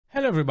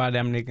Hello everybody,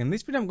 I'm Nick. In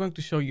this video I'm going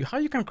to show you how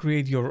you can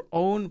create your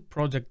own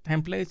project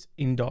templates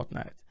in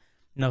 .NET.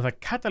 Now the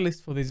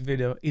catalyst for this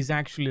video is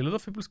actually a lot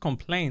of people's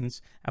complaints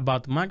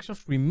about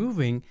Microsoft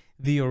removing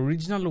the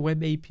original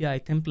web API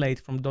template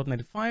from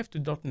 .NET 5 to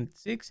 .NET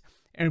 6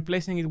 and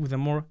replacing it with a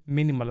more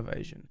minimal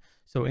version.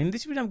 So in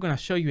this video I'm going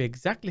to show you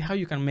exactly how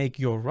you can make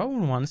your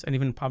own ones and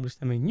even publish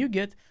them in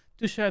NuGet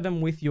to share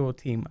them with your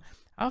team.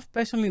 I've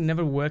personally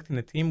never worked in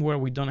a team where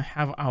we don't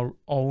have our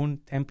own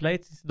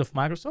templates instead of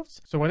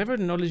Microsoft's. So whatever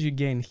knowledge you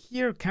gain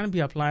here can be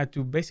applied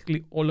to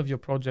basically all of your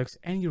projects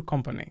and your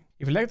company.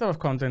 If you like that of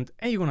content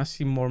and you want to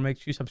see more, make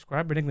sure you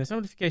subscribe and ring the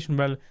notification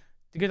bell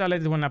to get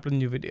alerted when I upload a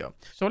new video.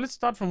 So let's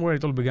start from where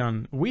it all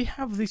began. We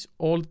have this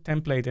old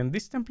template, and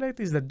this template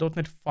is the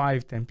 .NET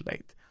 5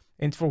 template.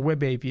 And it's for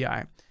web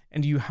API.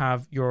 And you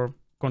have your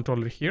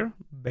controller here,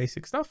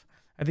 basic stuff.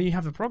 And then you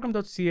have the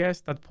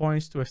program.cs that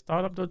points to a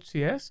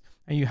startup.cs,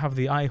 and you have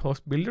the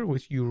iHost builder,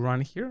 which you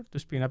run here to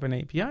spin up an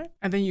API.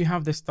 And then you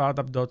have the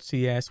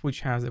startup.cs,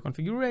 which has the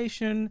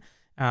configuration,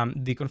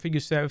 the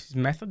configure services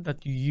method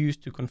that you use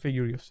to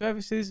configure your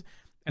services,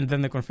 and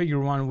then the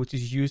configure one, which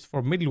is used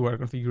for middleware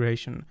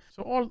configuration.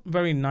 So all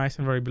very nice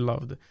and very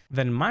beloved.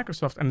 Then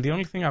Microsoft, and the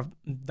only thing I've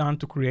done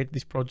to create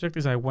this project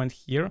is I went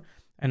here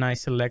and I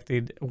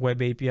selected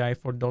web API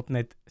for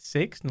 .NET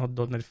 6, not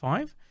 .NET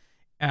 5.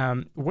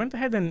 Went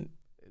ahead and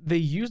they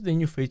used the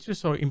new feature,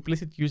 so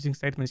implicit using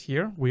statements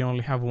here, we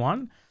only have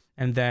one,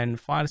 and then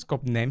file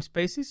scope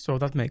namespaces, so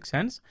that makes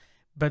sense.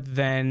 But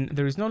then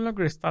there is no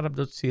longer a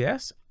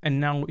startup.cs, and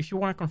now if you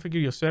want to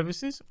configure your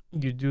services,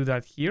 you do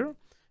that here, and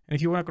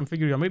if you want to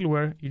configure your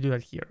middleware, you do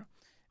that here.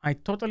 I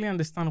totally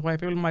understand why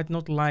people might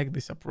not like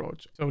this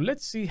approach. So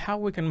let's see how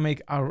we can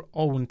make our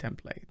own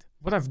template.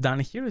 What I've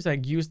done here is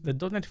I used the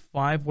 .NET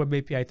 5 web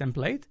API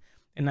template,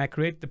 and I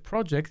create the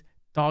project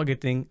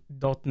targeting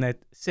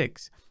 .NET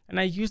 6. And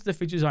I used the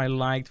features I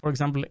liked, for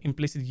example,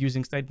 implicit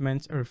using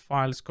statements or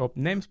file scope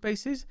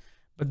namespaces,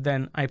 but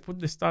then I put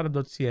the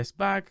startup.cs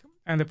back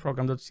and the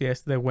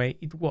program.cs the way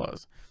it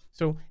was.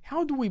 So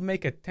how do we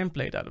make a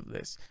template out of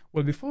this?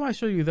 Well, before I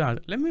show you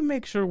that, let me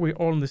make sure we're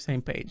all on the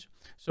same page.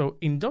 So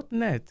in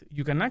 .NET,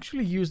 you can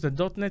actually use the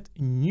 .NET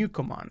new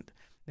command.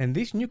 And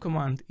this new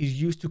command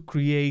is used to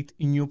create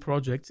new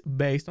projects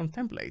based on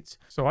templates.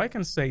 So I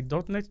can say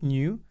 .NET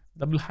new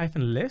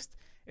 --list,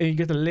 and you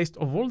get a list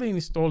of all the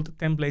installed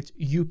templates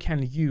you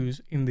can use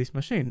in this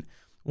machine.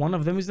 One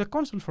of them is the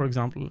console, for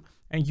example,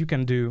 and you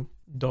can do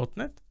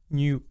 .NET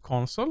new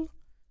console,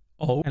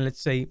 and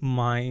let's say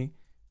my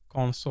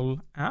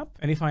console app.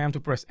 And if I am to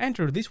press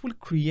enter, this will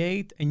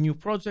create a new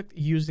project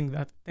using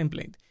that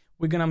template.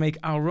 We're gonna make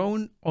our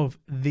own of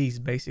these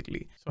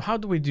basically. So how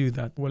do we do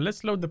that? Well,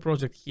 let's load the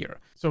project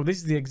here. So this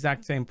is the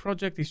exact same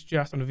project, it's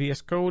just on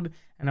VS Code,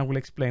 and I will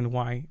explain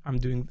why I'm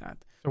doing that.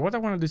 So what I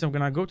want to do is I'm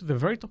going to go to the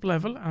very top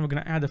level and I'm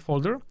going to add a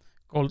folder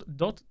called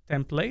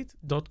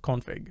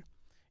 .template.config.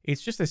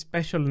 It's just a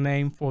special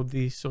name for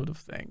this sort of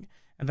thing.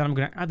 And then I'm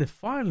going to add a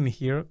file in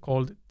here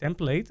called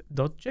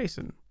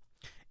template.json.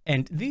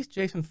 And this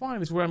JSON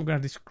file is where I'm going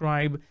to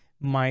describe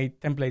my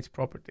template's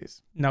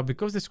properties. Now,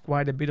 because there's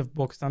quite a bit of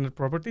box standard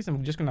properties,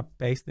 I'm just going to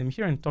paste them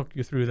here and talk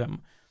you through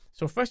them.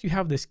 So first you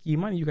have the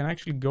schema, and you can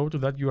actually go to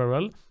that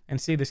URL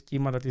and see the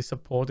schema that is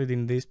supported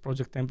in this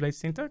project template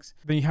syntax.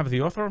 Then you have the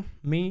author,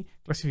 me,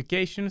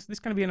 classifications. This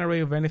can be an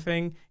array of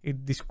anything.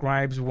 It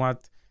describes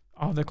what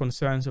are the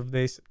concerns of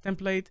this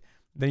template.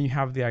 Then you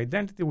have the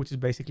identity, which is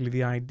basically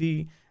the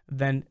ID.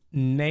 Then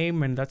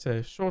name, and that's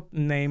a short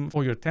name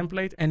for your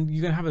template. And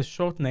you can have a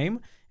short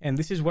name, and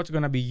this is what's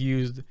going to be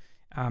used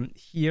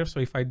here. So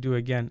if I do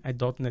again a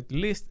 .NET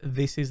list,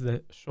 this is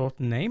the short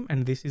name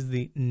and this is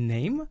the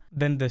name.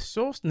 Then the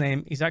source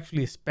name is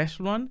actually a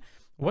special one.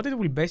 What it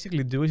will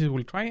basically do is it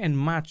will try and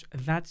match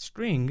that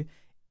string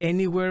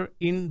anywhere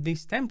in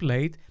this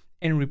template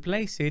and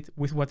replace it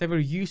with whatever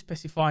you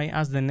specify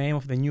as the name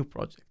of the new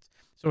project.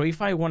 So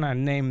if I want to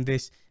name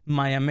this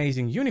My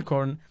Amazing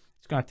Unicorn,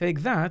 it's going to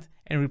take that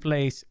and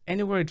replace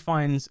anywhere it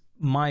finds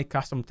my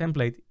custom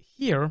template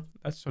here,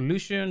 that's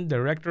solution,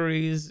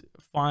 directories,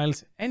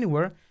 files,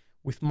 anywhere,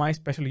 with my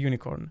special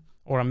unicorn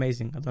or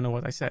amazing. I don't know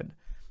what I said.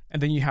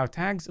 And then you have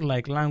tags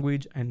like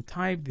language and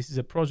type. This is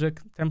a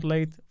project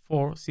template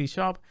for C#,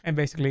 and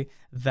basically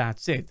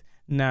that's it.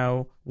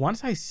 Now,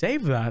 once I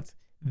save that,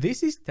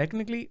 this is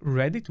technically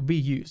ready to be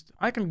used.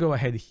 I can go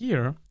ahead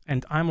here,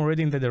 and I'm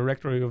already in the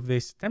directory of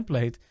this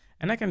template,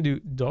 and I can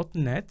do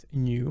 .NET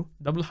new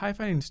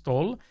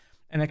 --install,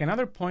 and I can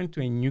either point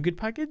to a NuGet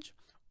package,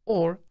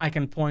 or I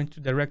can point to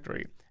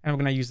directory. And I'm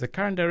going to use the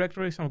current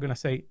directory, so I'm going to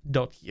say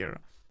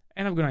 .here.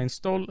 And I'm going to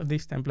install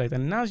this template.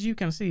 And as you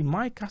can see,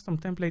 my custom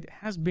template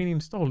has been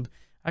installed.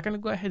 I can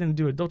go ahead and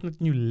do a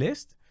 .NET new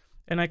list,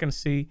 and I can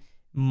see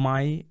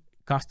my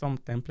custom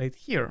template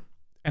here.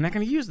 And I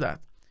can use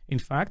that. In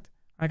fact,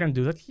 I can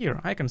do that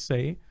here. I can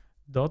say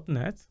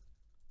 .NET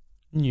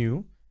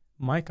new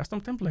my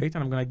custom template,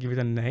 and I'm going to give it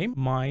a name,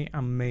 My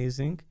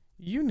Amazing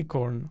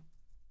Unicorn.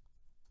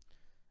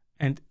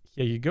 And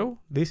here you go.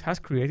 This has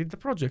created the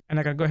project, and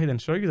I can go ahead and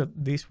show you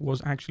that this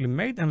was actually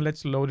made, and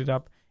let's load it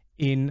up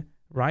in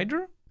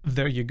Rider.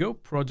 there you go,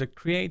 project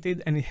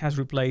created, and it has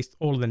replaced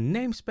all the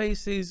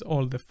namespaces,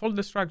 all the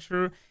folder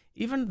structure,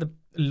 even the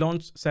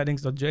launch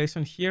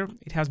settings.json here,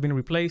 it has been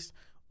replaced,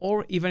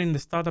 or even in the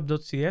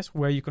startup.cs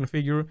where you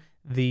configure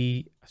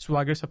the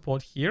Swagger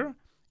support here,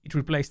 it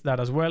replaced that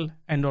as well,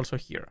 and also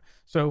here.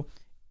 So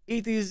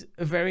it is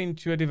very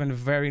intuitive and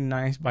very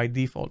nice by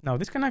default. Now,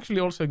 this can actually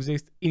also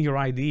exist in your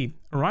IDE.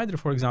 Rider,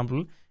 for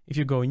example, if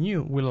you go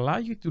new, will allow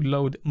you to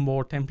load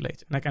more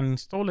templates, and I can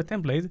install a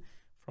template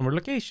from a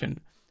location.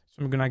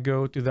 So I'm gonna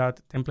go to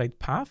that template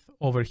path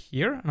over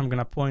here, and I'm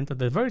gonna point at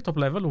the very top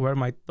level where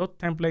my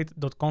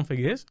 .template.config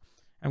is.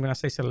 I'm gonna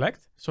say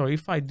select. So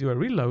if I do a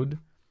reload,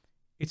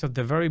 it's at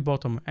the very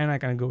bottom, and I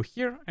can go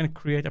here and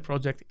create a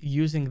project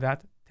using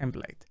that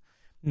template.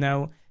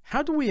 Now,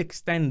 how do we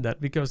extend that?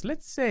 Because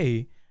let's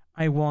say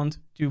I want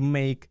to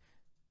make,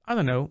 I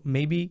don't know,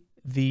 maybe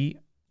the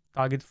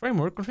target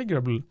framework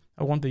configurable.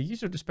 I want the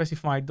user to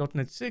specify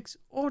 .NET 6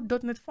 or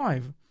 .NET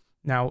 5.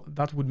 Now,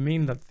 that would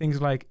mean that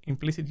things like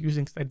implicit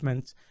using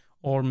statements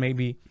or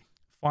maybe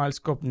file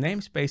scope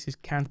namespaces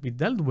can't be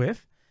dealt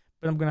with,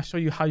 but I'm going to show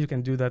you how you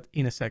can do that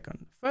in a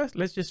second. First,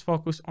 let's just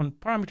focus on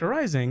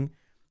parameterizing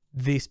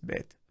this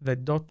bit, the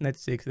 .NET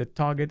 6, the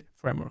target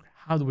framework.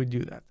 How do we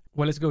do that?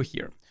 Well, let's go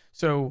here.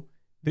 So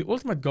the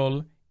ultimate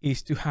goal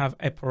is to have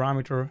a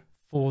parameter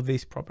for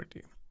this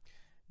property.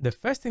 The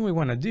first thing we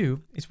want to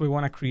do is we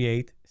want to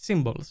create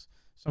symbols.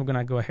 So I'm going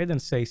to go ahead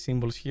and say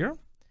symbols here.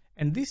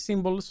 And these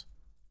symbols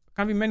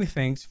can be many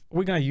things.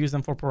 We're going to use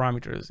them for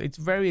parameters. It's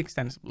very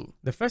extensible.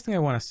 The first thing I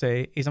want to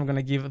say is I'm going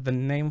to give the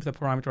name of the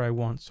parameter I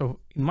want. So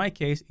in my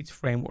case, it's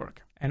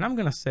framework. And I'm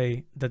going to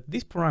say that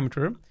this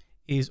parameter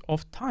is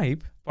of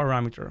type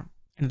parameter.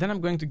 And then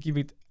I'm going to give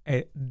it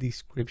a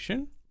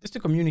description just to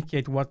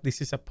communicate what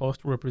this is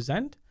supposed to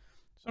represent.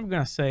 So I'm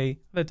going to say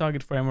the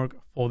target framework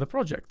for the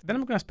project. Then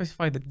I'm going to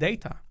specify the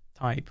data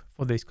type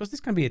for this, because this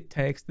can be a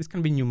text, this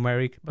can be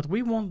numeric, but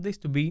we want this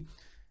to be,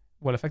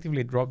 well,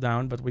 effectively a drop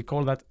down, but we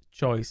call that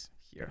choice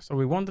here. So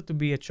we want it to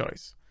be a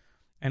choice.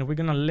 And we're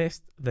going to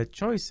list the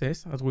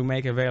choices that we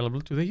make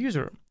available to the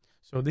user.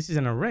 So this is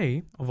an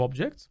array of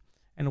objects,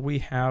 and we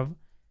have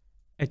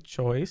a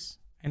choice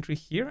entry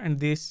here. And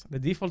this, the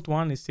default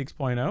one is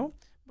 6.0,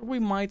 but we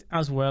might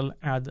as well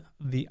add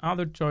the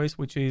other choice,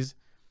 which is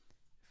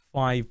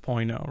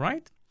 5.0,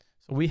 right?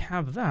 So we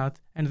have that.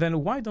 And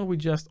then why don't we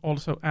just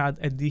also add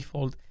a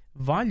default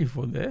value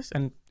for this?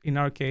 And in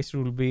our case, it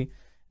will be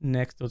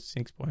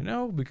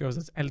next.6.0 because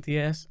that's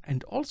LTS.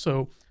 And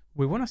also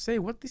we want to say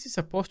what this is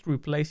supposed to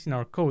replace in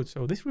our code.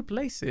 So this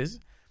replaces,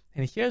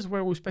 and here's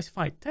where we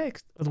specify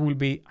text that will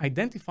be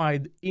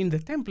identified in the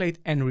template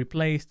and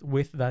replaced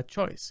with that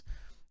choice.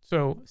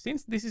 So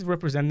since this is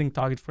representing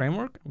target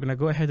framework, I'm going to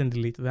go ahead and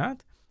delete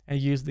that and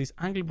use this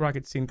angle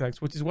bracket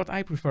syntax, which is what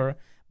I prefer,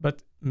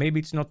 but maybe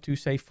it's not too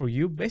safe for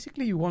you.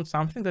 Basically, you want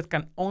something that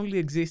can only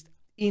exist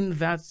in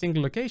that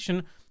single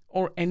location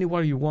or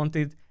anywhere you want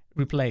it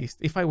replaced.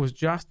 If I was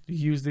just to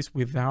use this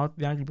without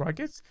the angle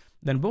brackets,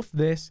 then both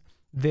this,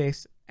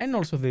 and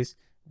also this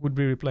would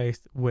be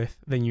replaced with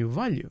the new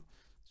value.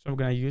 So I'm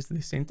going to use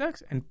this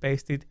syntax and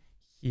paste it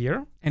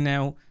here. And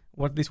now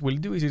what this will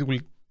do is it will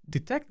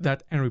detect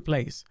that and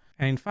replace.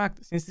 And in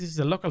fact, since this is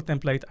a local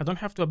template, I don't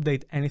have to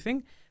update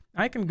anything.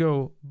 I can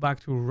go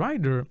back to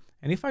Rider,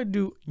 and if I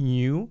do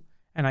new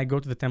and I go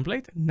to the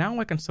template, now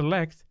I can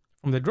select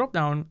from the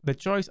dropdown the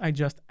choice I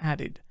just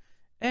added.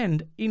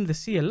 And in the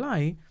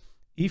CLI,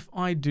 if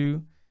I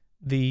do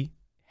the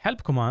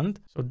help command,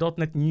 so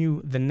 .NET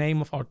new, the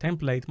name of our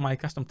template, my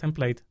custom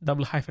template,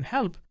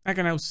 --help, I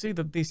can now see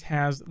that this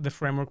has the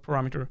framework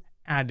parameter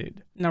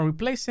added. Now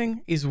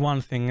replacing is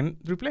one thing, and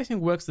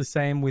replacing works the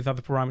same with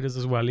other parameters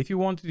as well. If you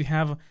wanted to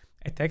have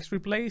a text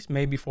replace,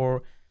 maybe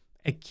for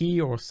a key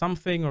or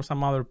something or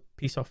some other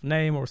piece of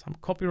name or some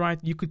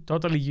copyright, you could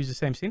totally use the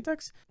same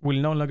syntax.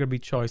 Will no longer be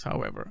choice,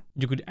 however.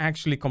 You could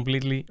actually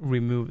completely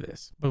remove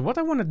this. But what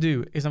I want to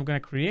do is I'm going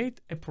to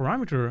create a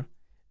parameter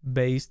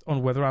based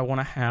on whether I want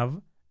to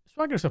have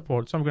Swagger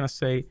support. So I'm going to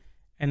say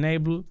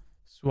enable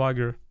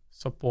Swagger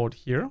support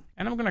here.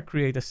 And I'm going to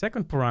create a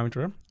second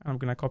parameter. I'm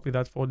going to copy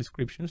that for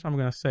description. So I'm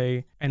going to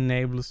say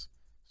enables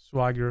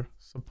Swagger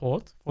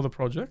support for the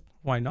project.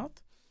 Why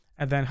not?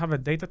 And then have a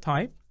data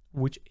type,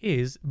 which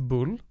is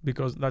bool,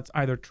 because that's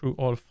either true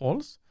or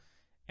false.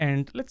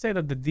 And let's say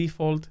that the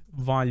default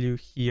value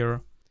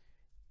here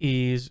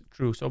is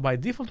true. So by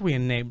default, we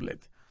enable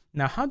it.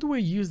 Now, how do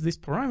we use this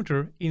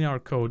parameter in our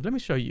code? Let me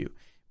show you.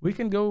 We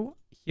can go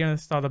here in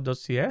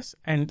startup.cs,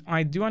 and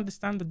I do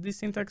understand that this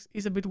syntax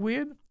is a bit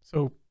weird,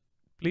 so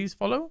please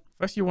follow.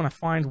 First, you want to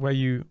find where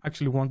you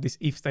actually want this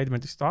if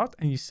statement to start,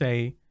 and you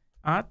say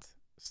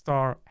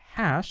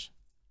 @*hash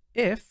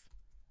if,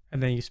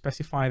 and then you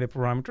specify the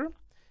parameter.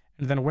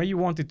 And then where you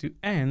want it to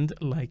end,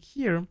 like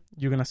here,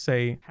 you're going to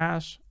say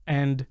hash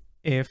and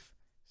if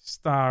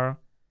star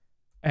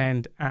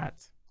and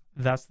at.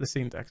 That's the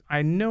syntax.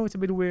 I know it's a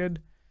bit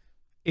weird.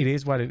 It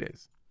is what it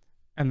is.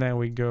 And then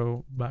we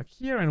go back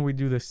here and we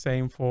do the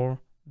same for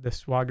the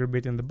Swagger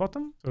bit in the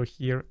bottom. So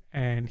here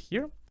and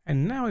here.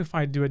 And now if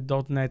I do a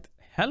 .NET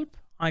help,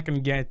 I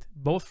can get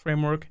both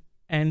framework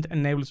and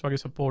enable Swagger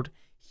support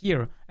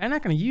here. And I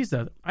can use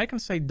that. I can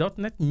say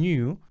 .NET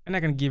new, and I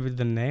can give it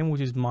the name,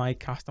 which is my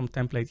custom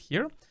template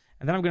here.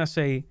 And then I'm going to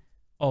say,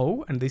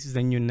 oh, and this is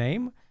the new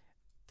name,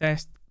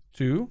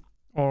 test2,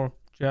 or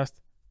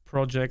just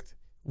project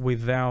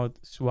without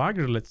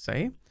Swagger, let's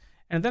say.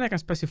 And then I can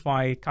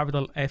specify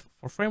capital F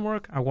for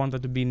framework. I want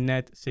that to be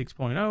net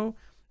 6.0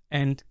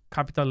 and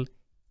capital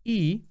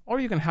E, or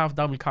you can have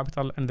double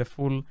capital and the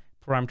full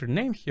parameter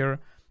name here,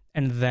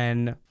 and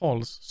then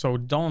false. So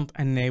don't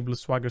enable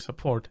Swagger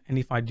support. And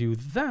if I do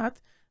that,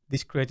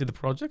 this created the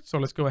project. So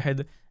let's go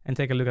ahead and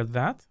take a look at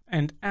that.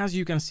 And as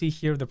you can see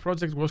here, the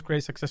project was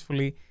created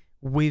successfully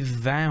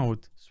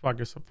without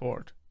Swagger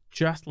support,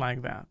 just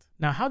like that.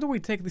 Now, how do we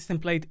take this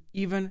template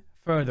even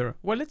further?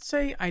 Well, let's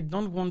say I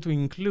don't want to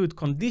include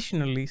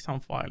conditionally some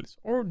files,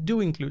 or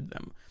do include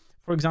them.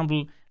 For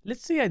example,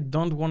 let's say I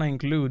don't want to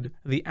include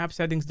the app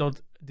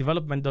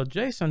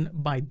settings.development.json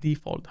by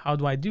default. How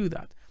do I do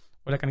that?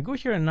 Well, I can go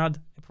here and add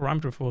a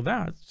parameter for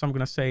that. So I'm going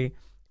to say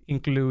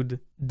include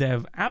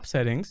dev app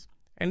settings,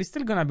 and it's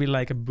still going to be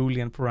like a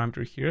Boolean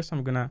parameter here. So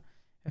I'm going to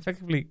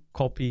effectively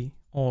copy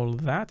all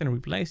that and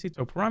replace it.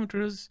 So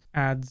parameters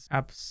adds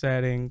app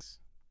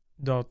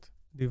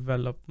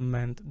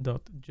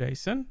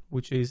settings.development.json,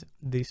 which is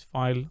this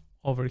file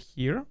over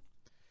here.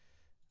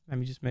 Let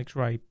me just make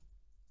sure I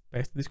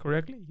paste this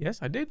correctly.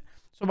 Yes, I did.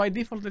 So by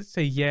default, let's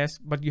say yes,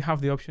 but you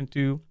have the option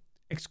to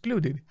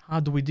exclude it. How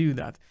do we do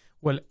that?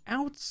 Well,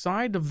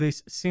 outside of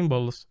this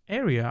symbols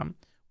area,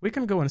 we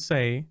can go and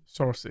say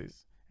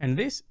sources. And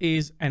this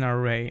is an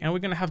array, and we're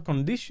going to have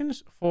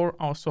conditions for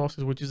our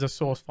sources, which is the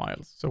source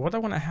files. So what I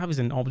want to have is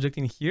an object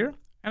in here,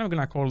 and I'm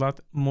going to call that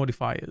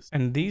modifiers.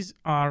 And these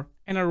are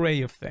an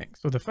array of things.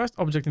 So the first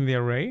object in the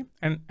array,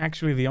 and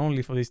actually the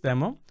only for this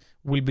demo,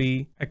 will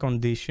be a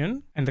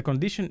condition. And the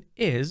condition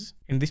is,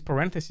 in this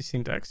parenthesis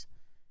syntax,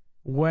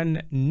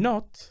 when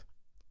not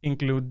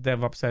include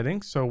dev app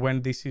settings. So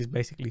when this is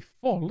basically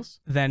false,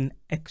 then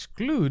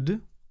exclude,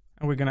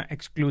 and we're going to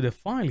exclude a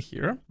file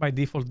here. By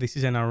default, this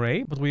is an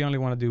array, but we only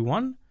want to do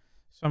one.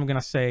 So I'm going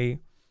to say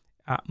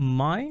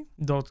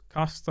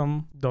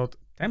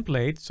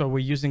my.custom.template. So we're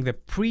using the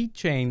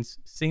pre-change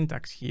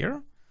syntax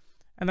here,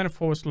 and then /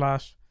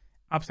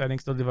 app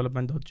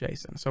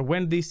settings.development.json. So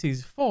when this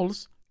is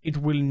false, it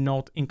will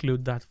not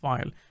include that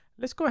file.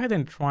 Let's go ahead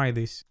and try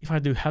this. If I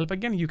do help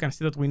again, you can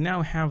see that we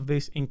now have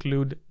this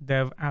include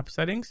dev app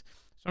settings.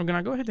 So I'm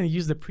going to go ahead and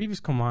use the previous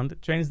command,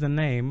 change the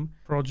name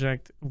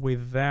project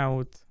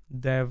without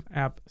dev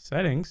app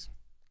settings,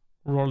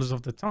 rolls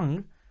of the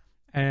tongue,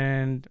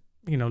 and,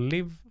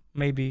 leave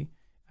maybe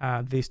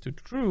this to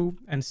true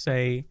and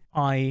say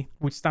I,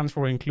 which stands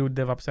for include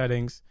dev app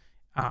settings,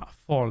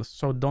 false.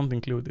 So don't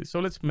include it.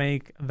 So let's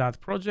make that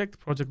project.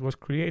 Project was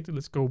created.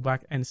 Let's go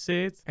back and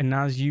see it. And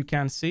as you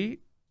can see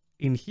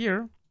in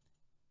here,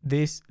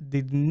 this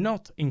did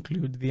not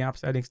include the app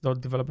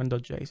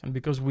settings.development.json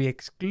because we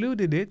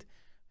excluded it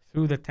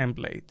through the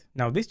template.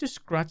 Now, this just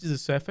scratches the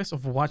surface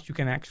of what you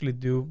can actually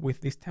do with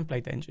this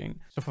template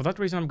engine. So for that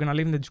reason, I'm going to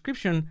leave in the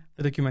description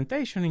the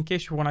documentation in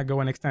case you want to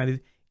go and extend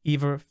it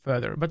even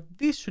further. But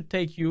this should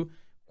take you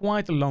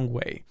quite a long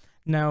way.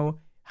 Now,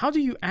 how do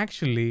you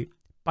actually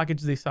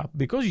package this up?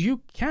 Because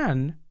you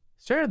can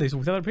share this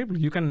with other people.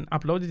 You can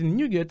upload it in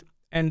NuGet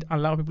and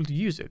allow people to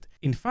use it.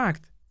 In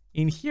fact,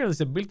 in here,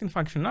 there's a built-in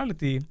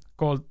functionality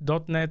called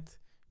 .NET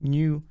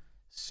new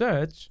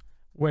search,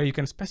 where you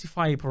can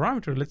specify a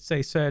parameter. Let's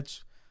say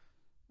search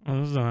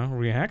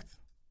React,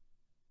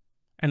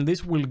 and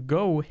this will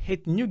go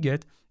hit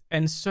NuGet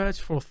and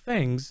search for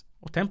things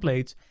or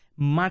templates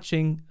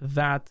matching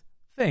that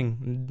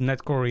thing,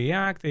 Netcore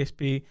React,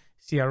 ASP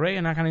CRA,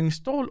 and I can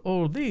install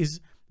all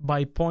these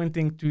by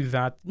pointing to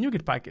that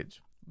NuGet package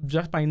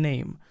just by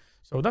name.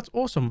 So that's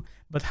awesome.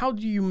 But how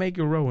do you make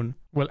your own?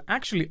 Well,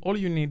 actually, all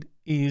you need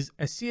is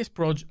a CS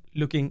proj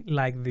looking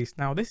like this.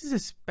 Now, this is a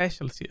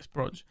special CS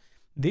proj.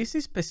 This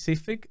is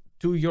specific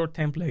to your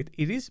template.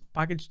 It is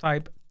package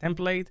type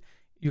template.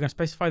 You can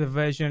specify the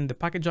version, the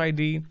package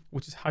ID,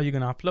 which is how you're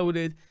going to upload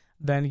it.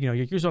 Then, your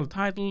usual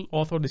title,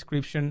 author,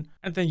 description,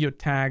 and then your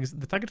tags.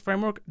 The target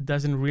framework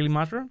doesn't really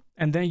matter.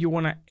 And then you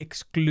want to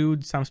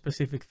exclude some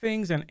specific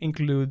things and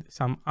include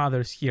some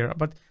others here.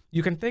 But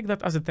you can take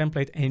that as a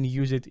template and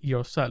use it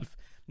yourself.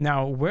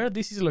 Now, where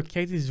this is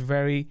located is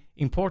very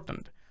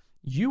important.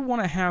 You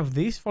want to have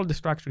this folder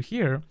structure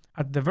here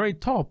at the very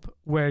top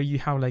where you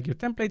have like your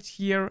templates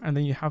here, and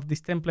then you have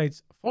this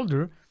templates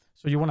folder.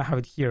 So you want to have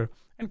it here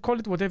and call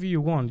it whatever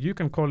you want. You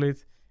can call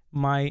it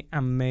my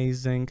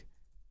amazing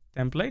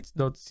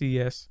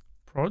templates.cs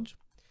proj.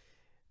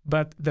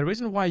 But the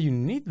reason why you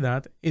need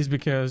that is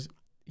because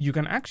you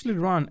can actually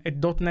run a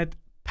 .NET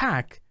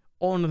pack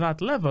on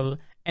that level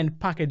and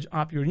package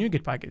up your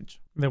NuGet package.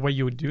 The way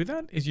you would do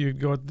that is you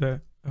go at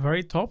the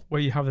very top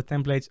where you have the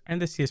templates and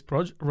the CS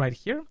proj right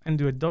here and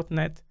do a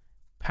 .NET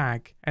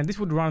pack. And this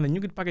would run the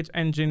NuGet package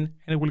engine,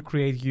 and it will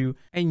create you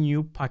a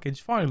new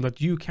package file that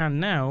you can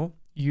now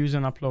use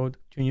and upload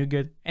to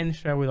NuGet and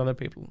share with other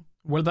people.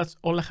 Well, that's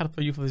all I had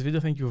for you for this video.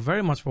 Thank you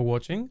very much for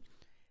watching.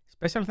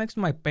 Special thanks to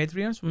my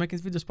Patreons for making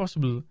these videos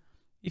possible.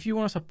 If you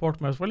want to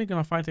support me as well, you're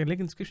going to find a link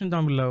in the description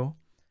down below.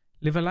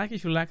 Leave a like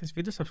if you like this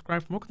video,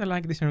 subscribe for more content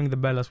like this and ring the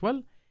bell as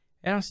well.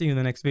 And I'll see you in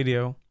the next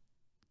video.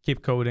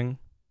 Keep coding.